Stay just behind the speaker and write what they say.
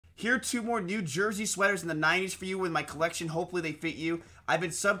Here are 2 more New Jersey sweaters in the 90s for you with my collection. Hopefully they fit you. I've been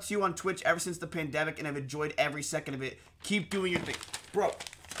subbed to you on Twitch ever since the pandemic, and I've enjoyed every second of it. Keep doing your thing. Bro,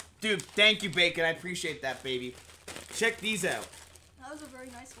 dude, thank you, Bacon. I appreciate that, baby. Check these out. That was a very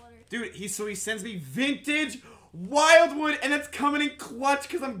nice sweater. Dude, he sends me vintage Wildwood, and it's coming in clutch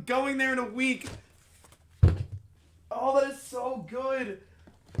because I'm going there in a week. Oh, that is so good.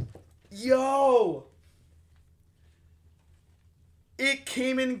 Yo. It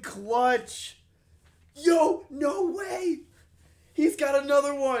came in clutch. Yo, no way. He's got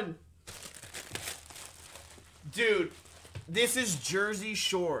another one. Dude, this is Jersey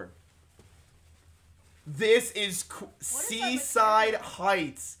Shore. This is Seaside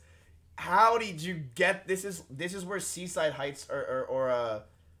Heights. How did you get this? Is where Seaside Heights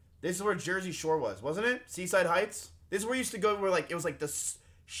this is where Jersey Shore was, wasn't it? Seaside Heights. This is where you used to go, where like it was like this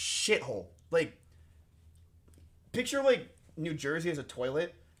shithole. Like, picture like New Jersey as a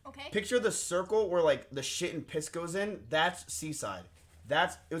toilet. Okay. Picture the circle where like the shit and piss goes in. That's Seaside.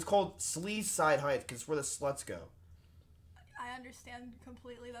 It was called Sleeside Heights because it's where the sluts go. I understand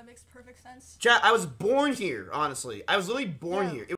completely. That makes perfect sense. Chat, I was born here, honestly. I was literally born here.